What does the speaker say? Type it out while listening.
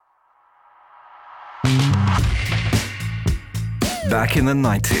Back in the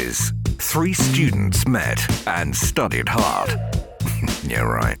 90s, three students met and studied hard. Yeah,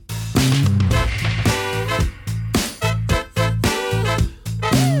 right.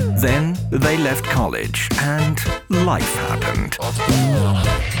 Then they left college and life happened.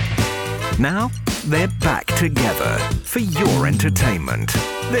 Now they're back together for your entertainment.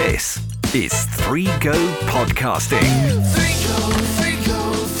 This is 3Go Podcasting. 3Go Podcasting.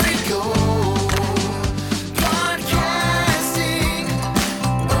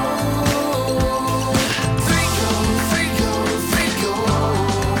 Oh, 3Go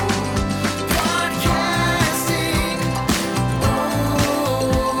Podcasting. Oh.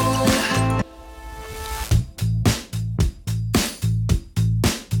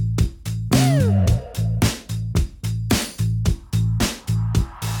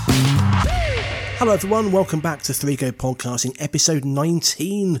 Hello everyone, welcome back to 3Go Podcasting, episode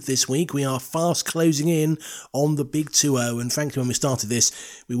 19 this week. We are fast closing in on the big 2-0, and frankly when we started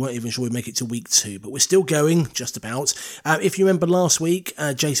this, we weren't even sure we'd make it to week 2, but we're still going, just about. If you remember last week,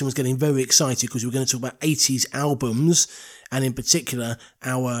 Jason was getting very excited because we were going to talk about 80s albums, and in particular,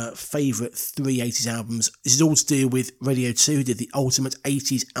 our favourite 3 80s albums. This is all to do with Radio 2, who did the ultimate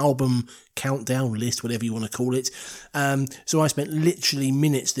 80s album countdown list, whatever you want to call it. So I spent literally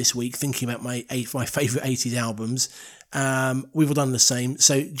minutes this week thinking about my favourite 80s albums. We've all done the same.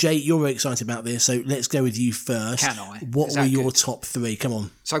 So, Jay, you're very excited about this, so let's go with you first. Can I? What were your top 3? Come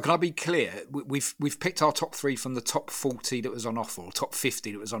on. So can I be clear? We've picked our top 3 from the top 40 that was on offer, or top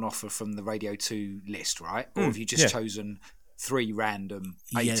 50 that was on offer from the Radio 2 list, right? Or have you just chosen 3 random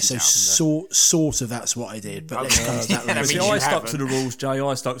 80s albums? Sort of that's what I did, but let's come to that later. See, I stuck to the rules, Jay.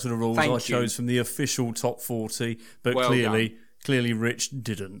 I stuck to the rules. I chose from the official top 40, but clearly Rich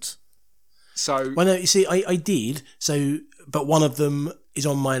didn't. So, well, no, you see, I did. So, but one of them is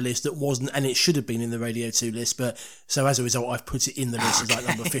on my list that wasn't, and it should have been in the Radio 2 list. But so as a result, I've put it in the list as like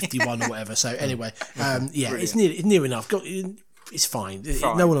number 51 or whatever. So anyway, it's near enough. It's fine.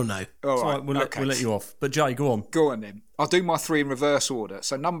 No one will know. All right, we'll let you off. But Jay, go on. Go on then. I'll do my 3 in reverse order.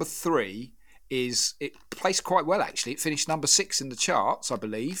 So number 3 it placed quite well actually. It finished number 6 in the charts, I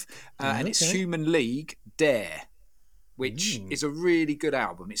believe, and it's Human League Dare, which is a really good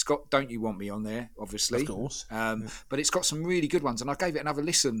album. It's got Don't You Want Me on there, obviously. Of course. But it's got some really good ones. And I gave it another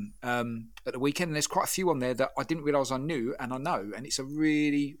listen at the weekend, and there's quite a few on there that I didn't realise I knew, and I know. And it's a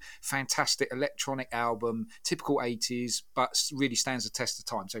really fantastic electronic album, typical 80s, but really stands the test of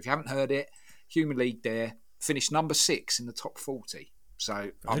time. So if you haven't heard it, Human League Dare finished number 6 in the top 40. So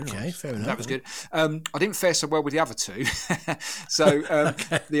fair enough. That was good. I didn't fare so well with the other 2. So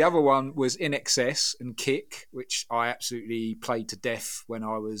the other one was In Excess and Kick, which I absolutely played to death when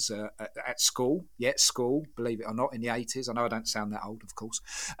I was at school. Yeah, school, believe it or not, in the 80s. I know I don't sound that old, of course.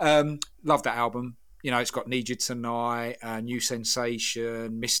 Love that album. You know, it's got Need You Tonight, New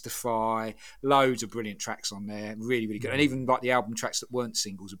Sensation, Mystify, loads of brilliant tracks on there. Really, really good. And even like the album tracks that weren't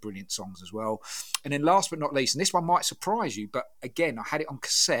singles are brilliant songs as well. And then last but not least, and this one might surprise you, but again, I had it on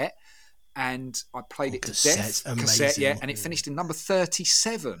cassette and I played it to death. Amazing. Cassette, yeah, and it finished in number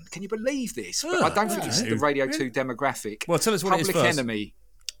 37. Can you believe this? But I don't think it's the Radio 2 demographic. Well, tell us what it is first.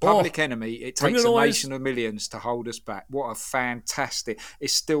 Public Enemy, it takes a nation of millions to hold us back. What a fantastic...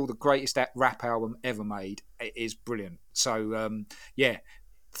 It's still the greatest rap album ever made. It is brilliant. So,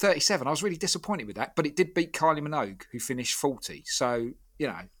 37. I was really disappointed with that, but it did beat Kylie Minogue, who finished 40. So,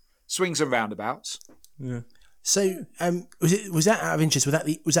 swings and roundabouts. Yeah. So, was that out of interest?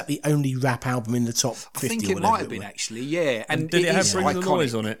 Was that the only rap album in the top 50? I think it might have been, actually, yeah. And did it have Bring the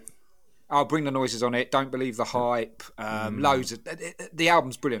Noise on it? I'll Bring the Noises on it. Don't Believe the Hype. Loads of the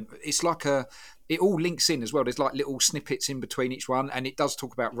album's brilliant. It's like it all links in as well. There's like little snippets in between each one, and it does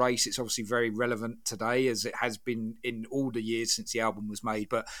talk about race. It's obviously very relevant today, as it has been in all the years since the album was made,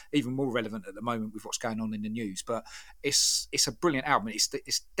 but even more relevant at the moment with what's going on in the news. But it's a brilliant album.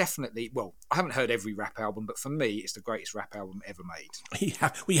 It's definitely, well, I haven't heard every rap album, but for me, it's the greatest rap album ever made.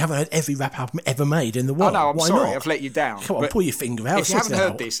 You haven't heard every rap album ever made in the world. Oh no, I'm Why sorry, not? I've let you down. Come on, pull your finger out. If you haven't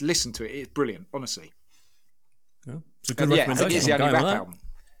heard this, listen to it. It's brilliant, honestly. Yeah, it's a good recommendation. I think it's the only rap album.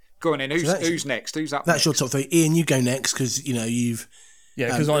 Go on then. Who's next? Who's up? That's your top 3. Ian, you go next because you've. Yeah,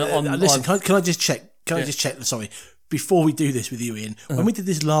 because listen. Can I just check? Sorry, before we do this with you, Ian, when we did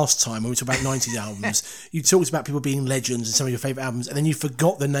this last time, when we talked about 90s albums, you talked about people being legends and some of your favourite albums, and then you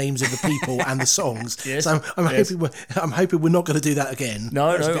forgot the names of the people and the songs. Yes. So I'm hoping we're not going to do that again. No,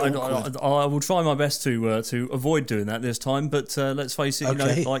 I will try my best to avoid doing that this time. But let's face it,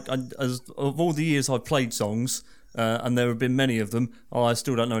 Okay. as of all the years I've played songs, and there have been many of them. I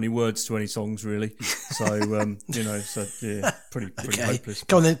still don't know any words to any songs really, so pretty hopeless.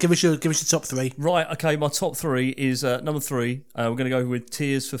 Go on then, give us your top three. Right, okay. My top three is number 3. We're going to go with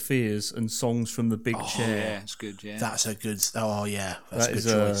 "Tears for Fears" and "Songs from the Big Chair." Yeah, it's good. Yeah, That's a good. Oh yeah, that's That a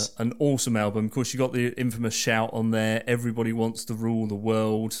good is choice. an awesome album. Of course, you got the infamous Shout on there. "Everybody Wants to Rule the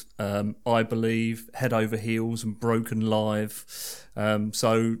World." I Believe, "Head Over Heels," and "Broken Live."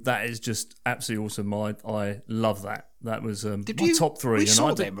 So that is just absolutely awesome. I love that. That was my top 3. We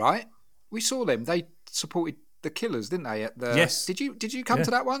saw them, right? We saw them. They supported the Killers, didn't they? Yes. Did you come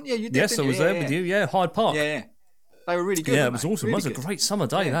to that one? Yeah, you did. Yes, I was there with you. Yeah, Hyde Park. Yeah. They were really good. Yeah, it was awesome. Really That was a great summer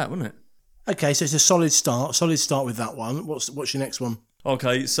day, that, wasn't it? Okay, so it's a solid start. Solid start with that one. What's your next one?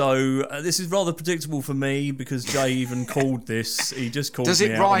 Okay, so this is rather predictable for me because Jay even called this. He just called Does me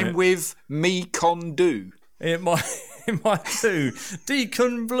it out on rhyme with "me con do"? It might do.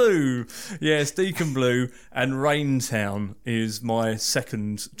 Deacon Blue. Yes, Deacon Blue. And Raintown is my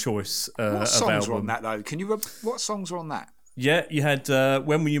second choice What of songs album. were on that though? What songs were on that? Yeah, you had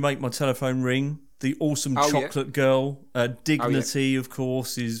 "When Will You Make My Telephone Ring?" The Awesome Chocolate Girl. "Dignity," of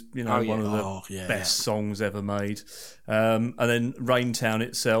course, is one of the best songs ever made. And then Raintown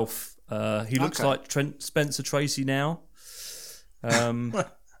itself. He looks like Trent Spencer Tracy now.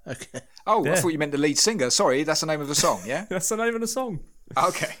 Okay. Oh, I thought you meant the lead singer. Sorry, that's the name of the song. Yeah. That's the name of the song.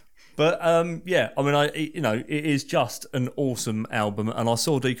 Okay. But it is just an awesome album, and I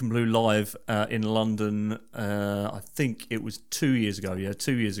saw Deacon Blue live in London. I think it was 2 years ago. Yeah,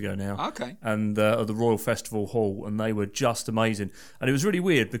 2 years ago now. Okay. And at the Royal Festival Hall, and they were just amazing. And it was really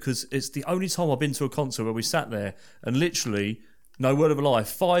weird because it's the only time I've been to a concert where we sat there and literally, no word of a lie,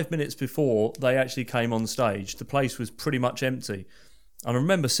 5 minutes before they actually came on stage, the place was pretty much empty. And I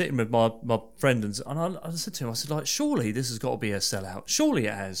remember sitting with my friend and I said to him, I said, like, surely this has got to be a sellout. Surely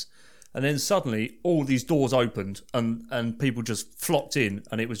it has. And then suddenly all these doors opened and people just flocked in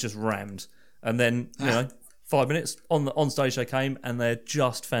and it was just rammed. And then, 5 minutes on stage they came and they're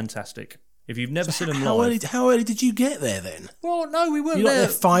just fantastic. If you've never seen them live... How early did you get there then? Well, no, we weren't You got there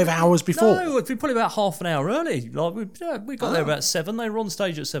 5 hours before? No, we probably about half an hour early. Like we got there about 7. They were on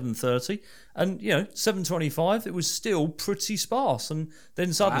stage at 7:30, and 7:25. It was still pretty sparse. And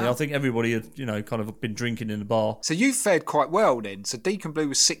then suddenly, I think everybody had kind of been drinking in the bar. So you fared quite well then. So Deacon Blue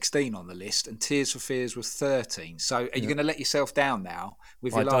was 16 on the list, and Tears for Fears was 13. So are you going to let yourself down now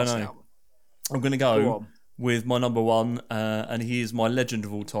with your last album? I'm going to go with my number 1, and he is my legend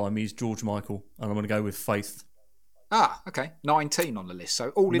of all time. He's George Michael, and I'm going to go with Faith. Ah, okay. 19 on the list, so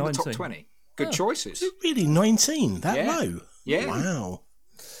all in the top 20. Good choices. Really, 19? That low? Yeah. Wow.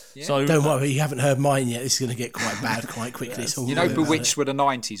 Yeah. So Don't worry, you haven't heard mine yet. This is going to get quite bad quite quickly. So Bewitched were the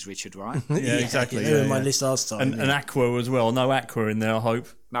 90s, Richard, right? yeah, exactly. They were in my list last time. And Aqua as well. No Aqua in there, I hope.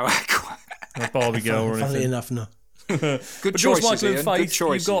 No, Aqua. No Barbie Girl or anything. Funnily enough, no. Good George choices, Michael and Ian. Faith, Good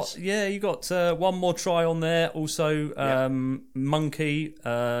choices. you got one more try on there. Also, Monkey.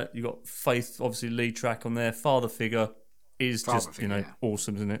 You got Faith, obviously lead track on there. Father Figure is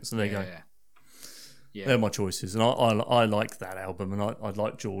awesome, isn't it? So there you go. Yeah. They're my choices, and I like that album, and I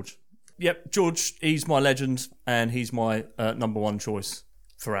like George. Yep, George. He's my legend, and he's my number 1 choice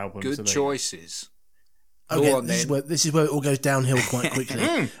for albums. Good choices. Okay, this is where it all goes downhill quite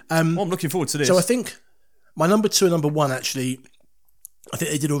quickly. I'm looking forward to this. So I think my number 2 and number 1 actually, I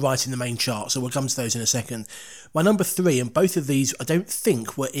think they did all right in the main chart, so we'll come to those in a second. My number 3, and both of these I don't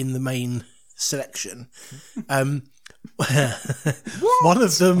think were in the main selection. One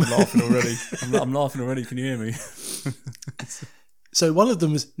of them... I'm laughing already. I'm laughing already, can you hear me? So one of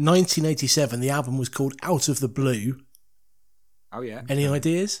them was 1987, the album was called Out of the Blue. Oh, yeah. Any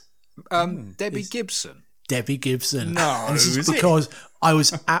ideas? Debbie Gibson. Debbie Gibson. No, and this is it? because I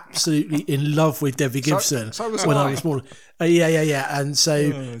was absolutely in love with Debbie Gibson so was when I. I was small. Yeah. And so,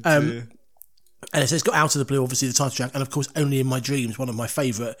 and so it's got Out of the Blue, obviously the title track, and of course Only in My Dreams, one of my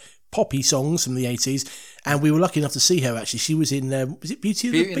favourite poppy songs from the 80s. And we were lucky enough to see her actually. She was in, was it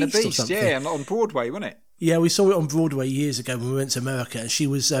Beauty and the Beast or something? Yeah, on Broadway, wasn't it? Yeah, we saw it on Broadway years ago when we went to America, and she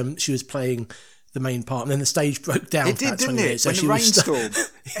was playing the main part, and then the stage broke down. It did, didn't it? When the rainstorm.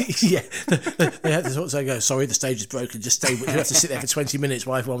 Yeah, they had to sort of go, sorry, the stage is broken, just stay. You have to sit there for 20 minutes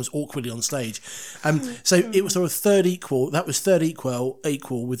while everyone was awkwardly on stage. So it was sort of third equal. That was third equal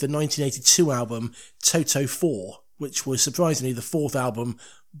with the 1982 album Toto 4, which was surprisingly the 4th album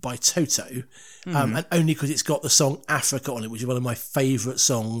by Toto, and only because it's got the song Africa on it, which is one of my favourite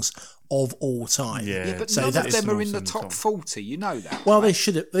songs of all time. Yeah, but none of them are in the top 40. You know that. Well, they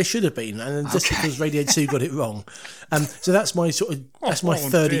should have been, and just because Radio 2 got it wrong. So that's my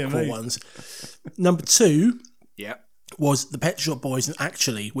third equal ones. Number 2, was the Pet Shop Boys, and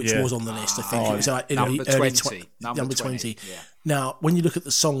Actually, which Yeah. was on the list. I think it was like in Number the early 20. number 20. Yeah. Now, when you look at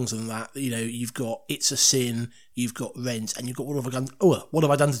the songs and that, you've got "It's a Sin," you've got "Rent," and you've got "What Have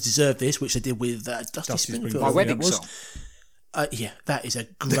I Done to Deserve This," which they did with Dusty Springfield. My I think wedding it was. song. Yeah, that is a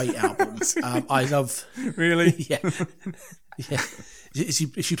great album. I love. Really? Yeah.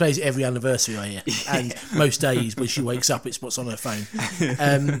 She plays it every anniversary, I hear, and most days when she wakes up, it's what's on her phone.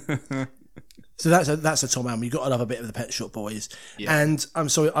 So that's a top album. You've got to love a bit of the Pet Shop Boys. Yeah. And I'm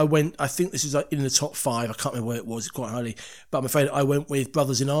sorry, I think this is like in the top 5. I can't remember where it was, quite highly, but I'm afraid I went with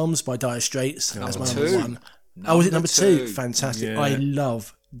Brothers in Arms by Dire Straits as my number 1. Was it number 2? Fantastic. Yeah. I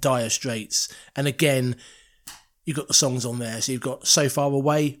love Dire Straits. And again, you've got the songs on there. So you've got So Far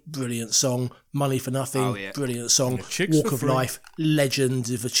Away, brilliant song. Money for Nothing, brilliant song. Chicks Walk for of Free. Life,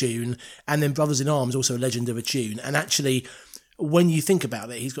 legend of a tune. And then Brothers in Arms, also a legend of a tune. And actually, when you think about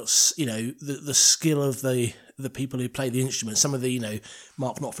it, he's got, the skill of the people who play the instruments. Some of the,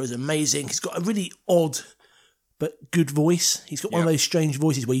 Mark Knopfler is amazing. He's got a really odd but good voice. He's got one of those strange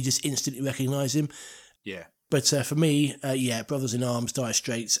voices where you just instantly recognise him. Yeah. But for me, Brothers in Arms, Dire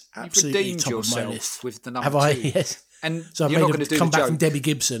Straits, absolutely redeemed top of my yourself list. with the number Have I? 2. Yes. And So I've you're made not going to do come the back joke. from Debbie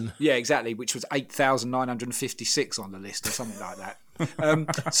Gibson. Yeah, exactly, which was 8,956 on the list or something like that.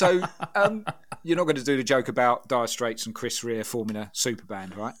 So you're not going to do the joke about Dire Straits and Chris Rea forming a super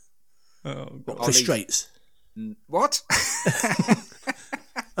band, right? Chris Straits. What?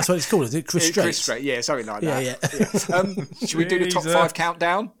 That's what it's called, isn't it? Chris Straits. Chris Strait, yeah, something like that. Yeah. Should we do the top Jesus. 5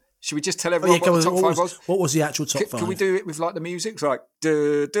 countdown? Should we just tell Oh, everyone yeah, come what the on, top 5 was? what was the actual top 5? Can we do it with like the music? It's like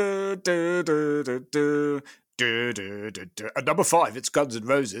duh, duh, duh, duh, duh, duh. Duh, duh, duh, duh. At number 5, it's Guns N'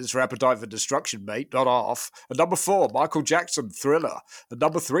 Roses for Appetite for Destruction, mate, not half. At number 4, Michael Jackson, Thriller. At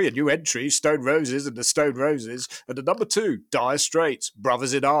number 3, a new entry, Stone Roses and the Stone Roses. And at number 2, Dire Straits,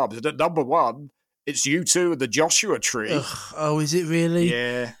 Brothers in Arms. And at number 1, it's U2 and the Joshua Tree. Oh, is it really?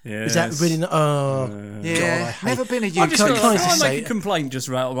 Yeah. Is that really? Oh, Yeah. God, I hate Never been a I U2 just- fan. can I Can I just make say- a complaint just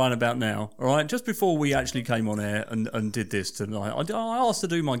right about now? All right, just before we actually came on air and did this tonight, I asked to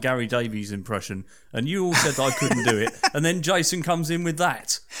do my Gary Davies impression, and you all said I couldn't do it, and then Jason comes in with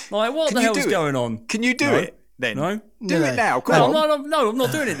that. Like, what Can the you hell do is it? going on? Can you do No. it then? No. Do No. it now. No, Come on. I'm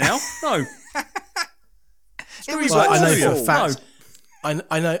not doing it now. No. It was Well, I know for a awful. fact. I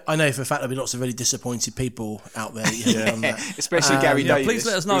know for a fact there'll be lots of really disappointed people out there that you haven't done that. Especially Gary Yeah, Davies. please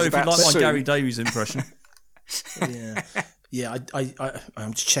let us know who's if you about like my Sue. Gary Davies impression. Yeah,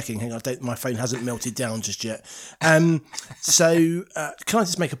 I'm just checking. Hang on, my phone hasn't melted down just yet. So can I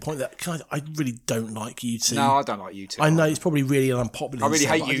just make a point that I really don't like U2. No, I don't like U2. I know it's probably really unpopular. I really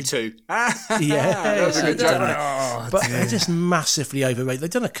and hate stuff, U2. Yeah, that was a good joke. but they're just massively overrated. They've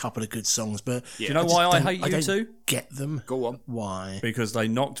done a couple of good songs, but Do you know why I hate don't U2? get them. Go on. Why? Because they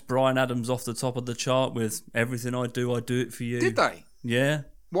knocked Bryan Adams off the top of the chart with Everything I Do it for you. Did they? Yeah.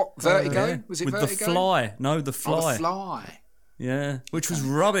 What, Vertigo? Yeah. Was it with Vertigo? The Fly. No, The Oh, Fly. The Fly. Yeah, which was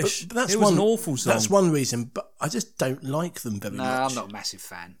rubbish. But that's it was one an awful song. That's one reason, but I just don't like them very No, much. I'm not a massive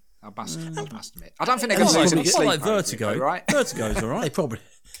fan. I must admit. I don't think they're going to Also, lose any it's Quite sleep like over it, Vertigo, though, right? Vertigo's all They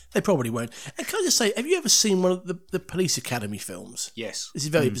right. probably won't. And can I just say, have you ever seen one of the Police Academy films? Yes. This is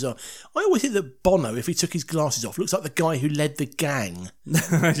very bizarre. I always think that Bono, if he took his glasses off, looks like the guy who led the gang.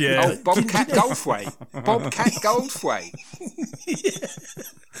 yeah. Oh, Bobcat Goldthwait. Bobcat Goldthwait.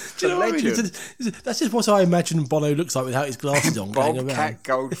 Do you know what I mean? legend. That's just what I imagine Bono looks like without his glasses on going around. Bobcat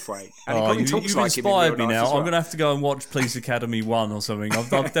Goldthwait. And he Oh, probably you, talks you've like him in inspired real me life now. as well. I'm going to have to go and watch Police Academy 1 or something. I've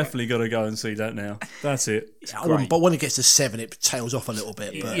definitely got to go and see that now. That's it. But when it gets to 7, it tails off a little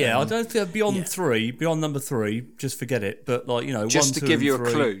bit. But, Yeah, I don't think beyond number 3, just forget it. But like, you know, Just 1, to 2, give and you a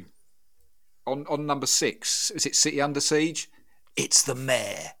 3. clue, on number 6, is it City Under Siege? It's the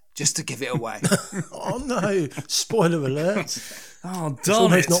mayor. Just to give it away. Oh no! Spoiler alert! Oh, It's darn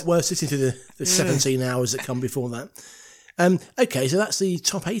almost it. not worth listening to the 17 hours that come before that. Okay, so that's the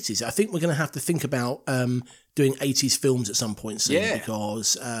top 80s. I think we're going to have to think about doing 80s films at some point soon Yeah.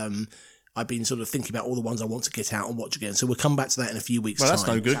 because I've been sort of thinking about all the ones I want to get out and watch again. So we'll come back to that in a few weeks' Well, that's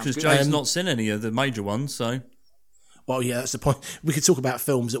time. no good because Sounds good. Jay's not seen any of the major ones, so... Well, yeah, that's the point. We could talk about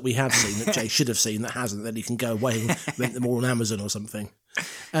films that we have seen that Jay should have seen that hasn't. Then he can go away and rent them all on Amazon or something.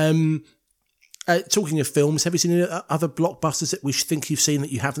 Talking of films, have you seen any other blockbusters that we think you've seen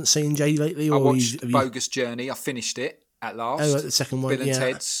that you haven't seen, Jay, lately? I Or watched have you- Bogus Journey. I finished it at last. Oh, the second one, Bill and yeah.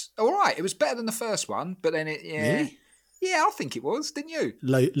 Ted's. All right, it was better than the first one, but then it, yeah. Really? Yeah, I think it was, didn't you?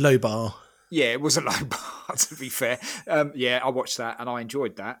 low bar. Yeah, it was a low bar, to be fair. Yeah, I watched that and I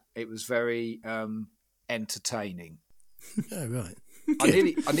enjoyed that. It was very entertaining. Oh, right. I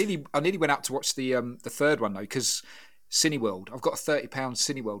nearly went out to watch the third one though, because Cineworld. I've got a £30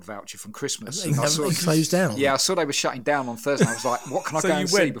 Cineworld voucher from Christmas. They closed down. Yeah, I saw they were shutting down on Thursday. I was like, what can I So go you and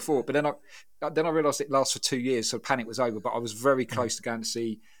see went? before? But then I realised it lasts for 2 years, so panic was over. But I was very close to going to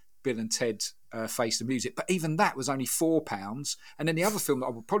see Bill and Ted Face the Music. But even that was only £4. And then the other film that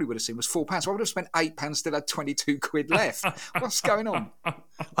I probably would have seen was £4. So I would have spent £8, still had 22 quid left. What's going on?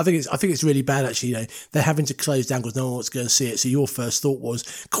 I think it's really bad actually. You know, they're having to close down because no one wants to go and see it. So your first thought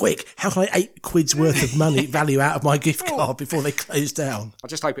was, quick, how can I £8 worth of money value out of my gift card before they close down? I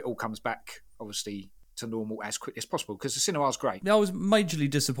just hope it all comes back, obviously, to normal as quick as possible because the cinema's great. Yeah, I was majorly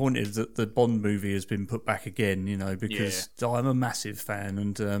disappointed that the Bond movie has been put back again, you know, because I'm a massive fan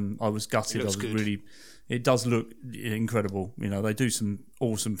and I was gutted. It looks good. It does look incredible. You know, they do some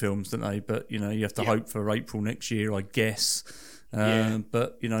awesome films, don't they? But, you know, you have to hope for April next year, I guess.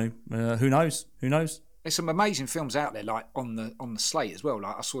 But, you know, who knows? Who knows? There's some amazing films out there, like on the slate as well.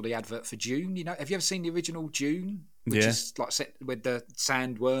 Like I saw the advert for Dune. You know, have you ever seen the original Dune? Which is like set with the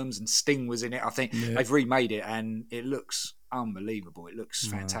sandworms and Sting was in it. I think they've remade it and it looks unbelievable. It looks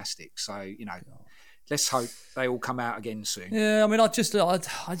fantastic. So you know, let's hope they all come out again soon. Yeah, I mean, I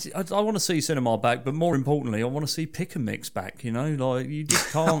want to see cinema back, but more importantly, I want to see Pick and Mix back. You know, like you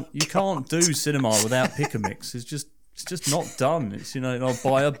just can't do cinema without Pick and Mix. It's just not done. It's, you know, I'll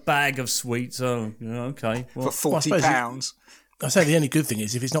buy a bag of sweets. Oh, you know, okay, well, For £40. I say the only good thing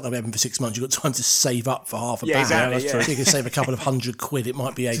is if it's not going to be open for 6 months, you've got time to save up for half a bag. Exactly, So you can save a couple of £100, it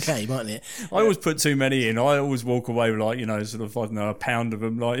might be okay, mightn't it? I always put too many in. I always walk away with like, you know, sort of, I don't know, a pound of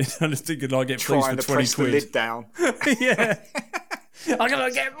them, like, you know, just thinking I get fleeced Trying for to 20 press the quid. lid down. Yeah. I'm going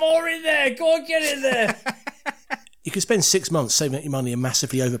to get more in there. Go on, get in there. You could spend 6 months saving up your money and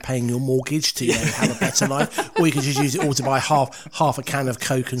massively overpaying your mortgage to have a better life, or you could just use it all to buy half a can of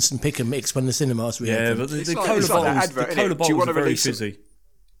Coke and some Pick and Mix when the cinemas reopen. Yeah, but the It's cola like that bottles, advert, the innit? cola Do you bottles want are to very release them? fizzy.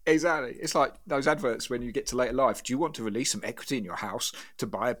 Exactly. It's like those adverts when you get to later life. Do you want to release some equity in your house to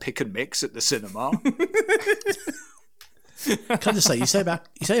buy a Pick and Mix at the cinema? Can I just say, you say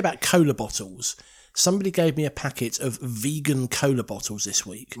about cola bottles. Somebody gave me a packet of vegan cola bottles this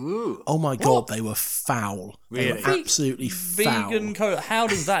week. Ooh. Oh my God, they were foul. They were Really? absolutely foul. Vegan cola. How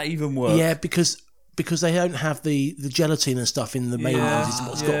does that even work? Yeah, because they don't have the gelatin and stuff in the main ones. It's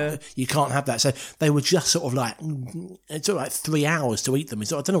what's got, you can't have that. So they were just sort of like, it took like 3 hours to eat them.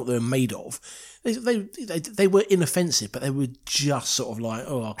 So I don't know what they were made of. They were inoffensive, but they were just sort of like,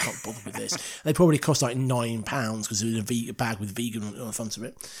 oh, I can't bother with this. They probably cost like £9 because it was a bag with vegan on the front of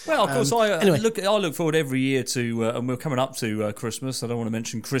it. Well, of course, I anyway. look forward every year to, and we're coming up to Christmas. I don't want to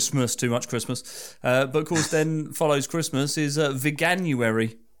mention Christmas, too much Christmas. But of course, then follows Christmas is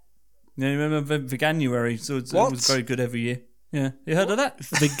Veganuary. You remember Veganuary? So it was very good every year. Yeah, you heard of that?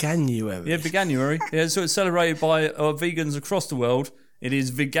 Veganuary. Yeah, Veganuary. Yeah, so it's celebrated by vegans across the world. It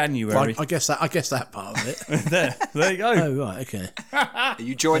is Veganuary. I guess that part of it. there you go. Oh right, okay. Are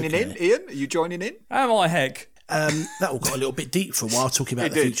you joining in, Ian? Are you joining in? Am I heck? That all got a little bit deep for a while, talking about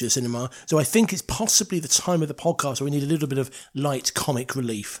It the did. future of cinema. So I think it's possibly the time of the podcast where we need a little bit of light comic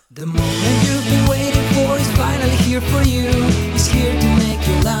relief. The moment you've been waiting for is finally here for you. He's here to make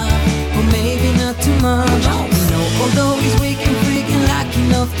you laugh, or maybe not too much. You know, although he's weak and freaking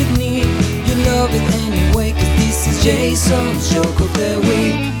lacking of technique, you love it anyway, 'cause this is Jason's joke of the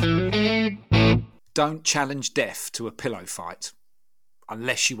week. Don't challenge death to a pillow fight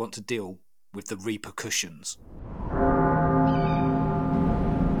unless you want to deal with the repercussions.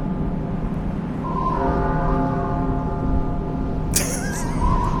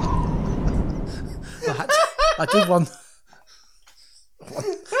 I did wonder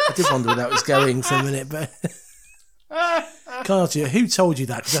where that was going for a minute, but can't ask you who told you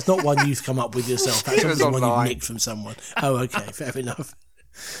that, because that's not one you've come up with yourself. That's It was obviously one online. you've nicked from someone. Oh, okay, fair enough.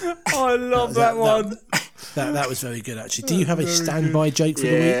 I love that one. That was very good, actually. Do you have a standby joke for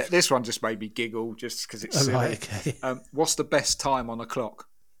the Yeah, week? this one just made me giggle just because it's Oh, silly. right, okay. What's the best time on a clock?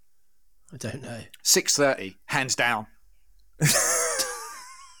 I don't know. 6:30, hands down.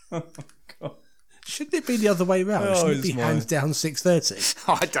 Shouldn't it be the other way round? Oh, Shouldn't it be it's mine. hands down 6:30?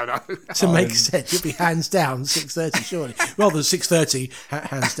 I don't know. To make sense, it'd be hands down 6:30, surely. Rather than 6:30,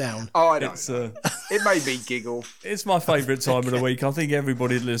 hands down. Oh, I know. It's, It made me giggle. it's my favourite time of the week. I think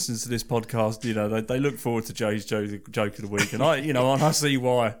everybody that listens to this podcast, you know, they look forward to Jay's joke of the week, and I see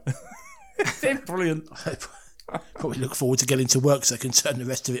why. It's brilliant. Probably look forward to getting to work so I can turn the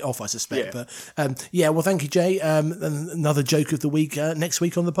rest of it off, I suspect. Yeah. But well, thank you, Jay. And another joke of the week next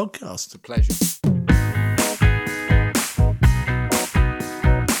week on the podcast. It's a pleasure.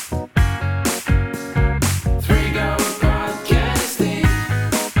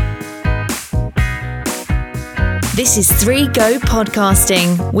 This is 3 Go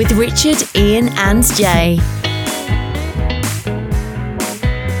Podcasting with Richard, Ian, and Jay.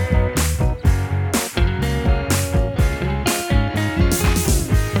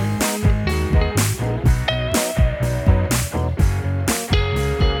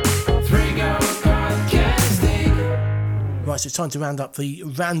 so it's time to round up the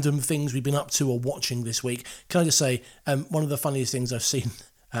random things we've been up to or watching this week. Can I just say, one of the funniest things I've seen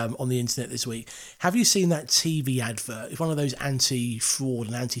on the internet this week. Have you seen that TV advert? It's one of those anti-fraud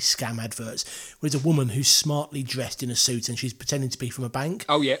and anti-scam adverts where there's a woman who's smartly dressed in a suit and she's pretending to be from a bank.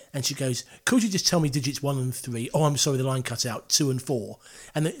 Oh, yeah. And she goes, could you just tell me digits 1 and 3? Oh, I'm sorry, the line cut out. 2 and 4.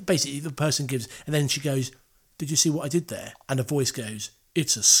 And basically the person gives, and then she goes, did you see what I did there? And a voice goes,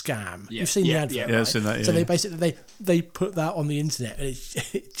 it's a scam. Yeah. You've seen the advert, right? I've seen that, So they basically they put that on the internet, and it's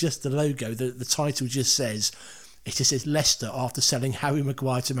just the logo. The title just says, it just says Leicester after selling Harry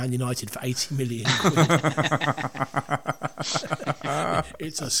Maguire to Man United for 80 million quid.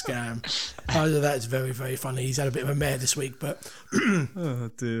 It's a scam. That's very, very funny. He's had a bit of a mare this week, but Oh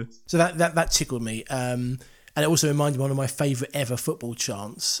dear. so that tickled me. And it also reminded me of one of my favourite ever football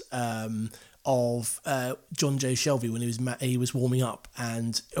chants. Of John Joe Shelby when he was warming up,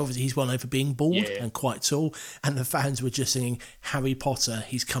 and obviously he's well known for being bald and quite tall, and the fans were just singing Harry Potter,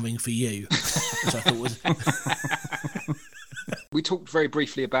 he's coming for you, which I thought was. We talked very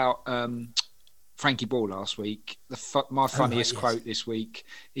briefly about Frankie Ball last week. My funniest quote this week,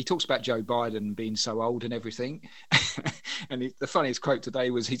 he talks about Joe Biden being so old and everything. And the funniest quote today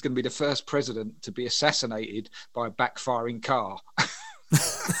was, he's going to be the first president to be assassinated by a backfiring car.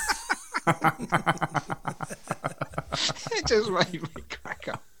 It just made me crack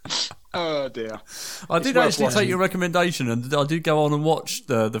up. Oh dear. I did actually take your recommendation, and I did go on and watch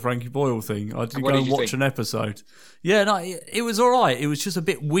the Frankie Boyle thing. I did go and watch an episode. Yeah, no, it was all right. It was just a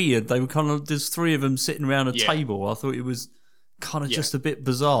bit weird. They were there's 3 of them sitting around a table. I thought it was kind of just a bit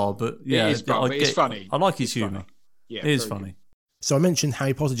bizarre, but yeah, it is, but it's funny. I like his humour. Yeah, it is funny. So I mentioned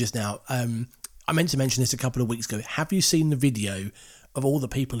Harry Potter just now. I meant to mention this a couple of weeks ago. Have you seen the video of all the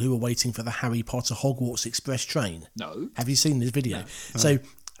people who were waiting for the Harry Potter Hogwarts Express train? No. Have you seen this video? No. So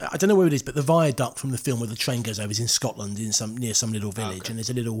I don't know where it is, but the viaduct from the film where the train goes over is in Scotland, near some little village, and there's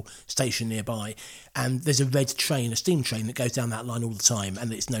a little station nearby, and there's a red train, a steam train that goes down that line all the time,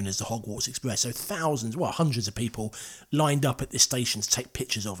 and it's known as the Hogwarts Express. So hundreds of people lined up at this station to take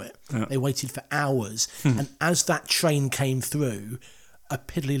pictures of it. Yeah. They waited for hours, and as that train came through, a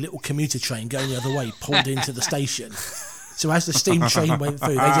piddly little commuter train going the other way pulled into the station. So as the steam train went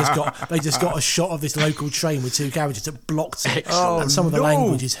through, they just got a shot of this local train with 2 carriages that blocked it. And some of the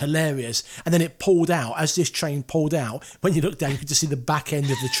language is hilarious. And then it pulled out. As this train pulled out, when you look down, you could just see the back end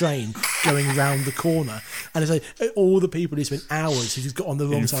of the train going round the corner. And it's like all the people who spent hours who just got on the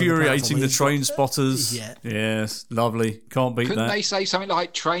wrong side of the platform. Infuriating the train spotters. Yeah. Yes, lovely. Can't beat Couldn't that. they say something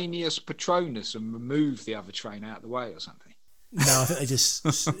like Trainius Patronus and remove the other train out of the way or something? No, I think they just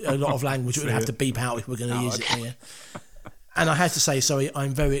a lot of language that would have to beep out if we're going to use it here. And I had to say, sorry,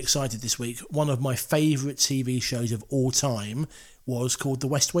 I'm very excited this week. One of my favourite TV shows of all time was called The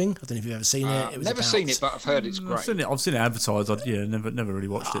West Wing. I don't know if you've ever seen it. Never seen it, but I've heard it's great. I've seen it advertised. Never really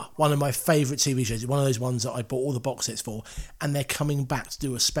watched it. One of my favourite TV shows. One of those ones that I bought all the box sets for. And they're coming back to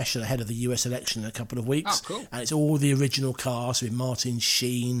do a special ahead of the US election in a couple of weeks. Oh, cool. And it's all the original cast with Martin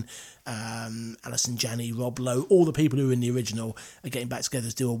Sheen, Alison Janney, Rob Lowe. All the people who were in the original are getting back together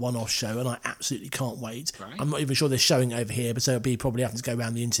to do a one-off show, and I absolutely can't wait. Right. I'm not even sure they're showing it over here, but so it'll be probably having to go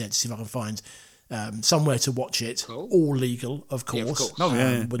around the internet to see if I can find somewhere to watch it. Cool. All legal, of course. Yeah, of course.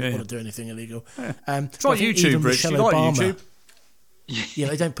 Wouldn't want to do anything illegal. Yeah. Try YouTube, Rich. You like YouTube? Yeah,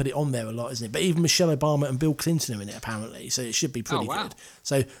 they don't put it on there a lot, isn't it? But even Michelle Obama and Bill Clinton are in it, apparently. So it should be pretty good.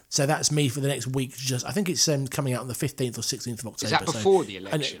 So that's me for the next week. I think it's coming out on the 15th or 16th of October. Is that before the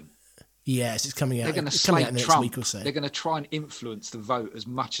election? Yes, it's coming out. They're going to slate Trump. Next week or so. They're going to try and influence the vote as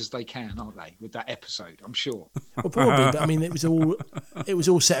much as they can, aren't they? With that episode, I'm sure. Well, probably. But I mean, it was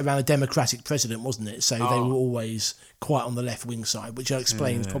all set around a Democratic president, wasn't it? So they were always quite on the left wing side, which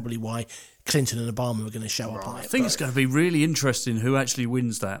explains probably why Clinton and Obama were going to show up on it. I think it's going to be really interesting who actually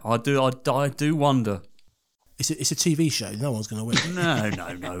wins that. I do wonder. It's a TV show. No one's going to win. No.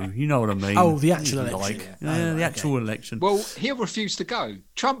 You know what I mean. Oh, the actual election. The actual election. Well, he'll refuse to go.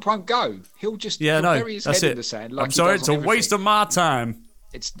 Trump won't go. He'll just bury his head in the sand. Like I'm sorry, it's a waste of my time.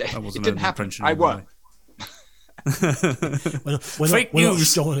 It didn't happen. I won. Fake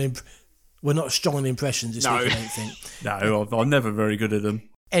news. We're not strong on impressions this week, I don't think. No, I'm never very good at them.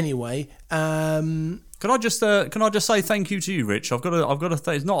 Anyway, Can I just say thank you to you, Rich? I've got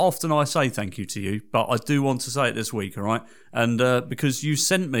to. It's not often I say thank you to you, but I do want to say it this week, all right? And because you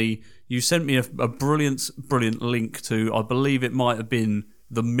sent me a brilliant link to, I believe it might have been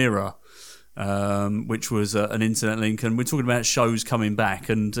The Mirror, which was an internet link, and we're talking about shows coming back,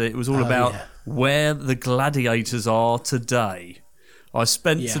 and it was all about where the gladiators are today. I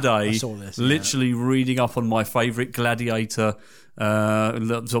spent today literally reading up on my favourite gladiator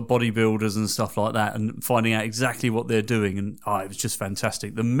lots of bodybuilders and stuff like that, and finding out exactly what they're doing. And it was just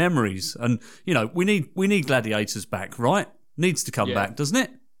fantastic. The memories, and we need gladiators back, right? Needs to come back, doesn't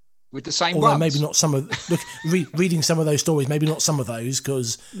it? With the same Although ones. maybe not some of reading some of those stories, maybe not some of those,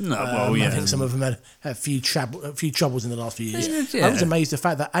 because I think some of them had a few troubles in the last few years. Yeah. I was amazed at the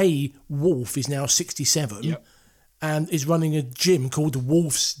fact that Wolf is now 67 and is running a gym called the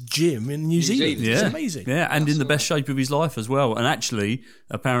Wolf's Gym in New Zealand. Yeah. It's amazing. Yeah, and in the best shape of his life as well. And actually,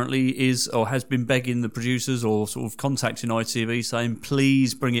 apparently is or has been begging the producers or sort of contacting ITV saying,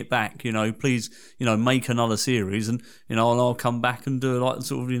 please bring it back, please, make another series, and, I'll come back and do a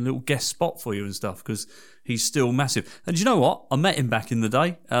little guest spot for you and stuff, because he's still massive. And you know what? I met him back in the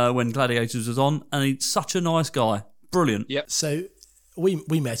day when Gladiators was on, and he's such a nice guy. Brilliant. Yep. So we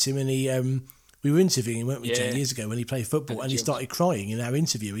met him, and he... we were interviewing him, weren't we, 10 years ago when he played football, and he started crying in our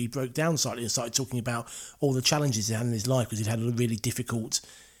interview. He broke down slightly and started talking about all the challenges he had in his life, because he'd had a really difficult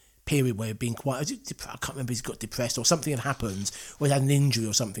period where he'd been I can't remember if he's got depressed or something had happened, or he had an injury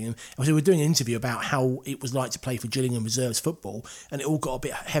or something. And so we were doing an interview about how it was like to play for Gillingham Reserves football, and it all got a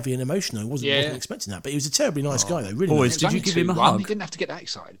bit heavy and emotional. I wasn't expecting that, but he was a terribly nice guy, though. Really Boys, nice. did you give him a 2-1. hug? He didn't have to get that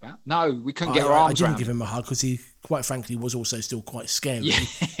excited about. No, we couldn't get our arms I didn't around give him a hug because he, quite frankly, was also still quite scary,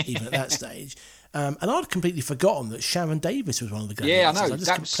 even at that stage. And I'd completely forgotten that Sharon Davis was one of the gladiators. Yeah, I know. I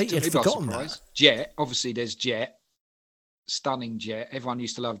just completely had forgotten that. Jet, obviously there's Jet. Stunning Jet. Everyone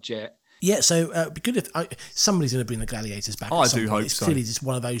used to love Jet. Yeah, so it'd be good if somebody's going to bring the Gladiators back. I at some do point. hope It's so. clearly just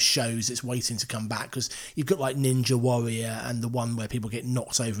one of those shows that's waiting to come back, because you've got like Ninja Warrior and the one where people get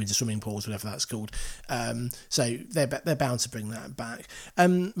knocked over into swimming pools, whatever that's called. So they're bound to bring that back.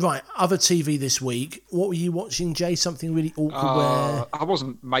 Right, other TV this week. What were you watching, Jay? Something really awkward where... I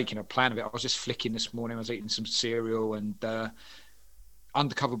wasn't making a plan of it. I was just flicking this morning. I was eating some cereal and...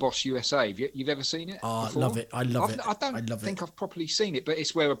 Undercover Boss USA. You've ever seen it? Oh, I before? love it. I love it. I don't think I've properly seen it, but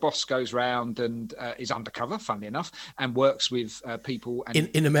it's where a boss goes round and is undercover, funnily enough, and works with people and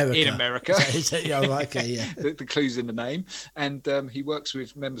in America. In America, Yeah, right, okay, yeah. the clue's in the name, and he works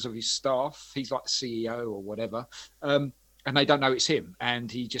with members of his staff. He's like the CEO or whatever. And they don't know it's him,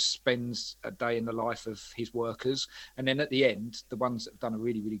 and he just spends a day in the life of his workers, and then at the end, the ones that have done a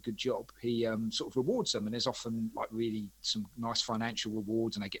really, really good job, he sort of rewards them, and there's often like really some nice financial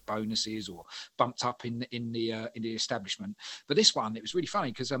rewards, and they get bonuses or bumped up in the establishment. But this one, it was really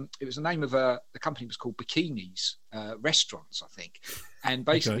funny because it was the name of the company was called Bikinis Restaurants, I think, and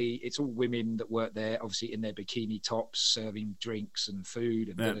basically it's all women that work there, obviously in their bikini tops, serving drinks and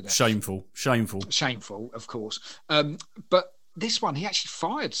food and shameful, of course. But this one, he actually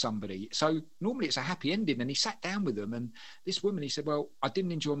fired somebody. So normally it's a happy ending, and he sat down with them, and this woman, he said, well, I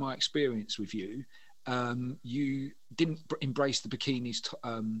didn't enjoy my experience with you. You didn't embrace the bikinis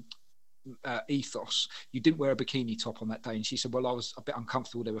ethos. You didn't wear a bikini top on that day. And she said, well, I was a bit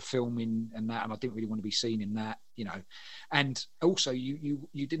uncomfortable. They were filming and that, and I didn't really want to be seen in that, and also you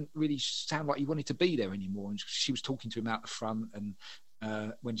didn't really sound like you wanted to be there anymore. And she was talking to him out the front, and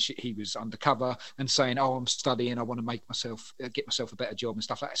when he was undercover, and saying, oh, I'm studying, I want to make myself get myself a better job and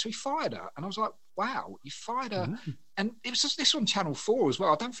stuff like that. So he fired her, and I was like, wow, you fired her. And it was just this on Channel 4 as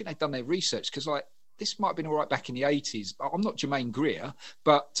well. I don't think they'd done their research, because like this might have been all right back in the 80s. I'm not Jermaine Greer,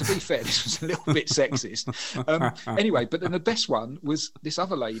 but to be fair, this was a little bit sexist. Anyway, but then the best one was this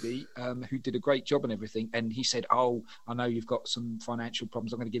other lady who did a great job and everything. And he said, oh, I know you've got some financial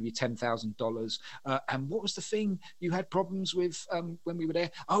problems. I'm going to give you $10,000. And what was the thing you had problems with when we were there?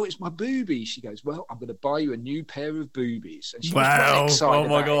 Oh, it's my boobies. She goes, well, I'm going to buy you a new pair of boobies. And she was well excited. Oh,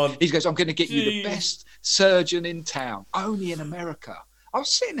 my God. He goes, I'm going to get you the best surgeon in town, only in America. I was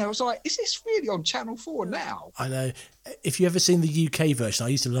sitting there, I was like, is this really on Channel 4 now? I know. If you ever seen the UK version, I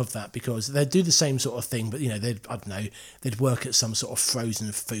used to love that, because they'd do the same sort of thing, but, they'd work at some sort of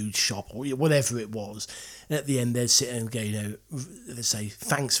frozen food shop or whatever it was. And at the end, they'd sit and go, they'd say,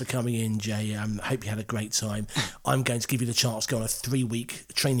 thanks for coming in, Jay. I hope you had a great time. I'm going to give you the chance to go on a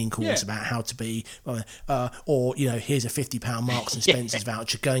 3-week training course about how to be, or, here's a £50 Marks and Spencer's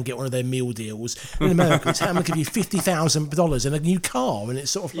voucher. Go and get one of their meal deals. In America, it's, I'm going to give you $50,000 and a new car. And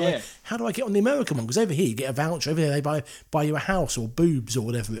it's sort of like, how do I get on the American one? Because over here, you get a voucher. Over there, they buy you a house or boobs or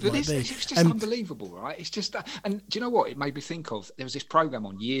whatever it might be. It's just unbelievable, right? It's just and do you know what it made me think of? There was this program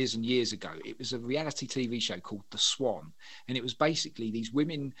on years and years ago. It was a reality TV show called The Swan, and it was basically these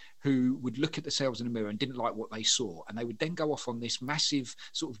women who would look at themselves in the mirror and didn't like what they saw, and they would then go off on this massive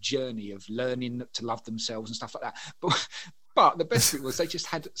sort of journey of learning to love themselves and stuff like that. But the best bit was they just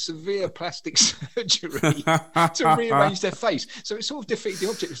had severe plastic surgery to rearrange their face. So it sort of defeated the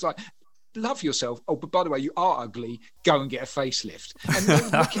object. It's like, love yourself. Oh, but by the way, you are ugly. Go and get a facelift. And, they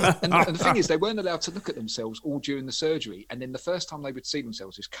were looking, and the thing is, they weren't allowed to look at themselves all during the surgery. And then the first time they would see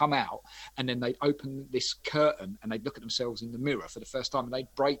themselves is come out, and then they'd open this curtain and they'd look at themselves in the mirror for the first time, and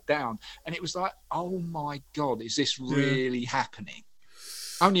they'd break down. And it was like, oh my God, is this really happening?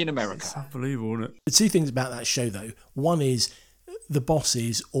 Only in America. It's unbelievable, isn't it? The two things about that show, though, one is the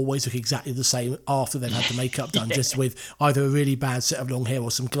bosses always look exactly the same after they've had the makeup done, just with either a really bad set of long hair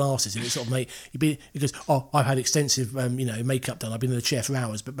or some glasses, and it sort of it goes, oh, I've had extensive makeup done, I've been in the chair for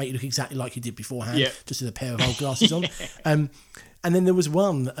hours, but make you look exactly like you did beforehand, just with a pair of old glasses on. And then there was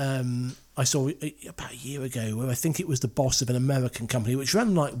one I saw about a year ago where I think it was the boss of an American company which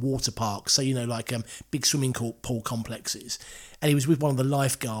ran like water parks, so like big swimming pool complexes, and he was with one of the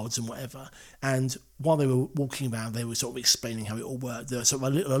lifeguards and whatever, and while they were walking around they were sort of explaining how it all worked. There sort of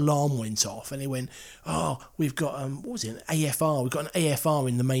a little alarm went off and they went, oh, we've got what was it, an AFR, we've got an AFR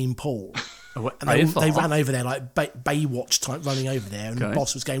in the main pool. And they ran over there like Baywatch type, running over there, and the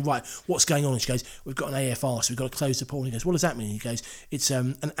boss was going, right, what's going on? And she goes, we've got an AFR, so we've got to close the pool. And he goes, what does that mean? And he goes, it's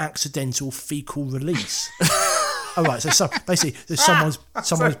an accidental fecal release. Oh, right, so basically someone's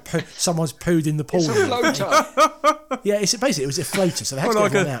pooed in the pool. It's a floater. Yeah, it was a floater, so they had to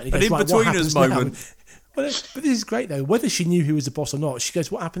get one out. And he goes, an in-betweeners moment. Well, but this is great though. Whether she knew who was the boss or not, she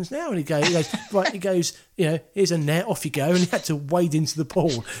goes, "What happens now?" And he goes, "Right." He goes, "Here's a net. Off you go." And he had to wade into the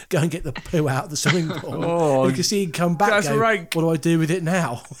pool, go and get the poo out of the swimming pool. And you can see him come back. Go, what do I do with it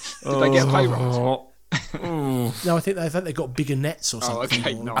now? Did they get a pay rise? No, I think they got bigger nets or something. Oh,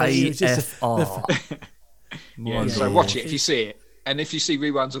 okay, nice. AFR. So watch it if you see it. And if you see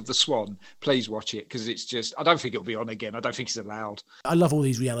reruns of The Swan, please watch it, because it's just, I don't think it'll be on again. I don't think it's allowed. I love all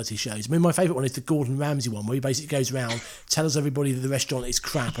these reality shows. I mean, my favourite one is the Gordon Ramsay one, where he basically goes around, tells everybody that the restaurant is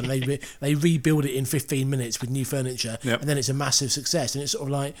crap, and they rebuild it in 15 minutes with new furniture, and then it's a massive success. And it's sort of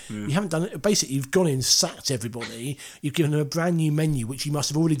like, you haven't done it. Basically, you've gone in, sacked everybody, you've given them a brand new menu, which you must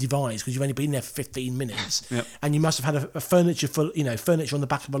have already devised because you've only been there for 15 minutes, and you must have had a furniture on the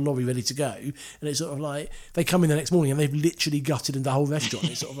back of a lorry ready to go. And it's sort of like, they come in the next morning and they've literally gutted the whole restaurant.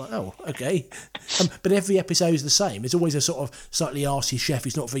 It's sort of like, oh, okay. But every episode is the same. There's always a sort of slightly arsey chef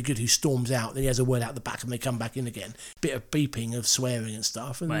who's not very good, who storms out, then he has a word out the back and they come back in again. Bit of beeping of swearing and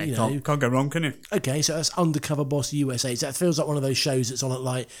stuff. And can't go wrong, can you? Okay, so that's Undercover Boss USA. So that feels like one of those shows that's on at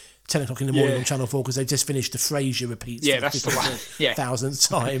like 10 o'clock in the morning on Channel 4 because they've just finished the Frasier repeats for that's the one. 1,000th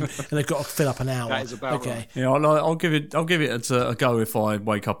time, and they've got to fill up an hour. That is about right. Yeah, I'll give it a go if I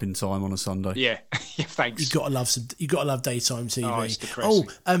wake up in time on a Sunday. Yeah, thanks. You got to love daytime TV. Oh, it's depressing.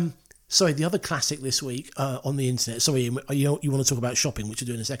 Sorry, the other classic this week on the internet. Sorry, you want to talk about shopping, which we'll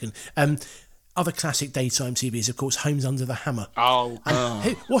do in a second. Other classic daytime TV is, of course, Homes Under the Hammer.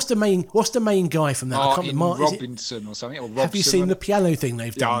 What's the main guy from that? I can't remember. Robinson or something. Or Robson, have you seen the piano thing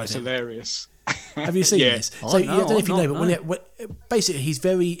they've done? Oh, it's hilarious. Have you seen this? So I don't know if you know, but basically he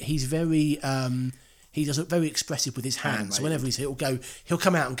does look very expressive with his hands. So whenever he'll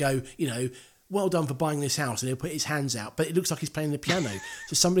come out and go, well done for buying this house, and he'll put his hands out, but it looks like he's playing the piano.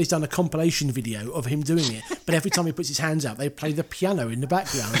 So somebody's done a compilation video of him doing it, but every time he puts his hands out, they play the piano in the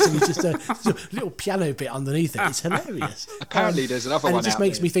background. So it's just a little piano bit underneath it. It's hilarious. Apparently there's another one out. And it just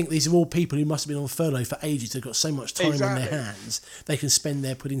makes me think these are all people who must have been on furlough for ages. They've got so much time on their hands, they can spend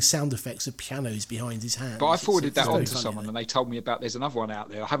there putting sound effects of pianos behind his hands. But I forwarded that on to someone, and they told me there's another one out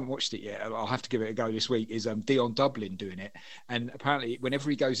there. I haven't watched it yet. I'll have to give it a go this week. Is Dion Dublin doing it? And apparently whenever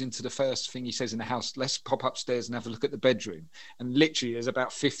he goes into the first thing he says in the house, let's pop upstairs and have a look at the bedroom, and literally there's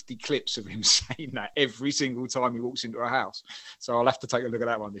about 50 clips of him saying that every single time he walks into a house. So I'll have to take a look at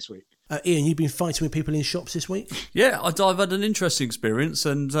that one this week. Ian, you've been fighting with people in shops this week? Yeah, I've had an interesting experience,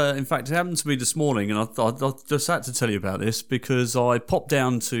 and in fact it happened to me this morning, and I just had to tell you about this because I popped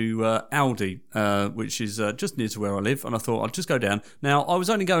down to Aldi, which is just near to where I live, and I thought I'd just go down. Now, I was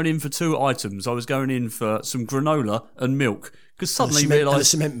only going in for 2 items. I was going in for some granola and milk, because suddenly realised... a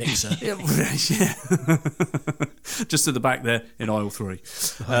cement mixer. Yeah. Just at the back there in aisle 3.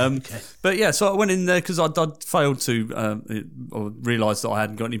 Okay. But yeah, so I went in there because I'd failed to or realised that I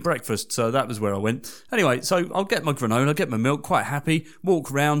hadn't got any breakfast, so that was where I went. Anyway, so I'll get my granola, get my milk, quite happy,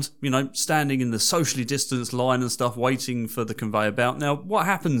 walk around, standing in the socially distanced line and stuff, waiting for the conveyor belt. Now, what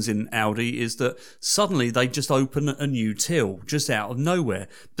happens in Aldi is that suddenly they just open a new till, just out of nowhere.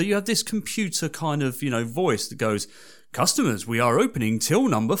 But you have this computer kind of, voice that goes, "Customers, we are opening till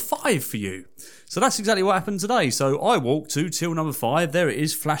number 5 for you." So that's exactly what happened today. So I walked to till number 5. There it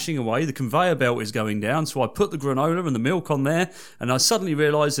is, flashing away. The conveyor belt is going down. So I put the granola and the milk on there, and I suddenly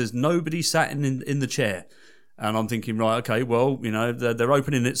realised there's nobody sat in the chair. And I'm thinking, right, okay, well, they're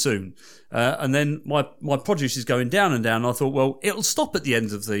opening it soon. And then my produce is going down and down. And I thought, well, it'll stop at the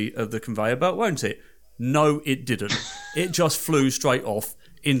end of the conveyor belt, won't it? No, it didn't. It just flew straight off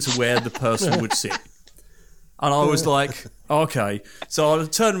into where the person would sit. And I was like, okay. So I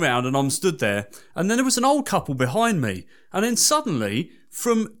turned around and I'm stood there. And then there was an old couple behind me. And then suddenly,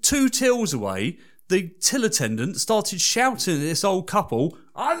 from 2 tills away, the till attendant started shouting at this old couple,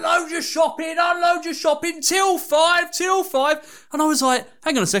 unload your shopping, till 5. And I was like,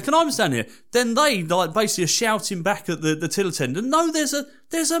 hang on a second, I'm standing here. Then they basically are shouting back at the till attendant, no, there's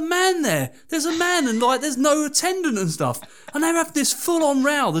a man there. There's a man, and there's no attendant and stuff. And they have this full-on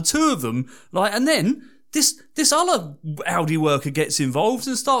row, the two of them, and then this other Aldi worker gets involved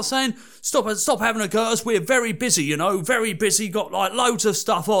and starts saying, stop having a go at us, we're very busy, very busy, got loads of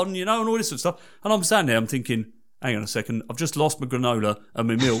stuff on, and all this sort of stuff. And I'm standing there, I'm thinking, hang on a second, I've just lost my granola and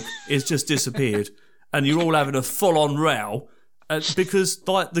my milk, it's just disappeared. And you're all having a full-on row because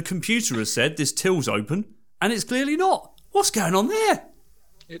the computer has said this till's open and it's clearly not. What's going on there?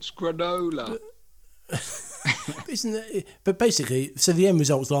 It's granola. Isn't it? But basically, so the end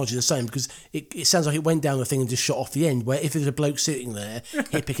result's largely the same, because it sounds like it went down the thing and just shot off the end, where if there's a bloke sitting there,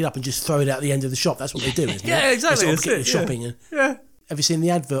 he'd pick it up and just throw it out the end of the shop. That's what they do, isn't it? Yeah, exactly. They sort of shopping. Yeah. Have you seen the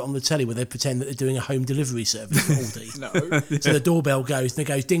advert on the telly where they pretend that they're doing a home delivery service for Aldi? No. So the doorbell goes, and it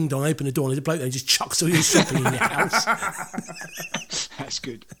goes ding dong, open the door, and the bloke there just chucks all your shopping in your house. That's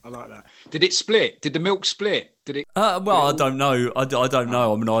good. I like that. Did it split? Did the milk split? Did it? Well, I don't know. I don't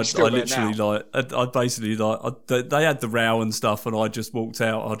know. I mean, I literally I basically they had the row and stuff, and I just walked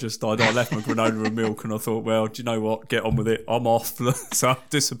out. I left my granola and milk, and I thought, well, do you know what? Get on with it. I'm off. So I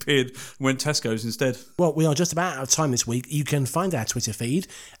disappeared. Went Tesco's instead. Well, we are just about out of time this week. You can find our Twitter feed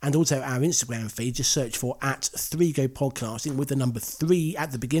and also our Instagram feed. Just search for @3Go Podcasting with the number 3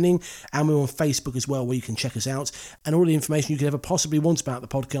 at the beginning, and we're on Facebook as well, where you can check us out. And all the information you could ever possibly want about the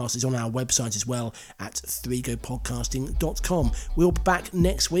podcast is on our website as well at 3gopodcasting.com. We'll be back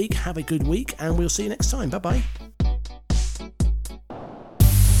next week. Have a good week, and we'll see you next time. Bye-bye.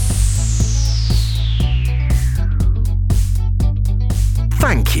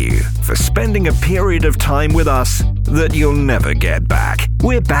 Thank you for spending a period of time with us that you'll never get back.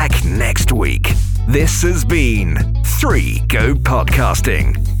 We're back next week. This has been 3Go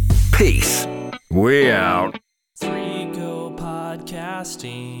Podcasting. Peace. We out. 3Go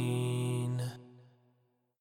Podcasting.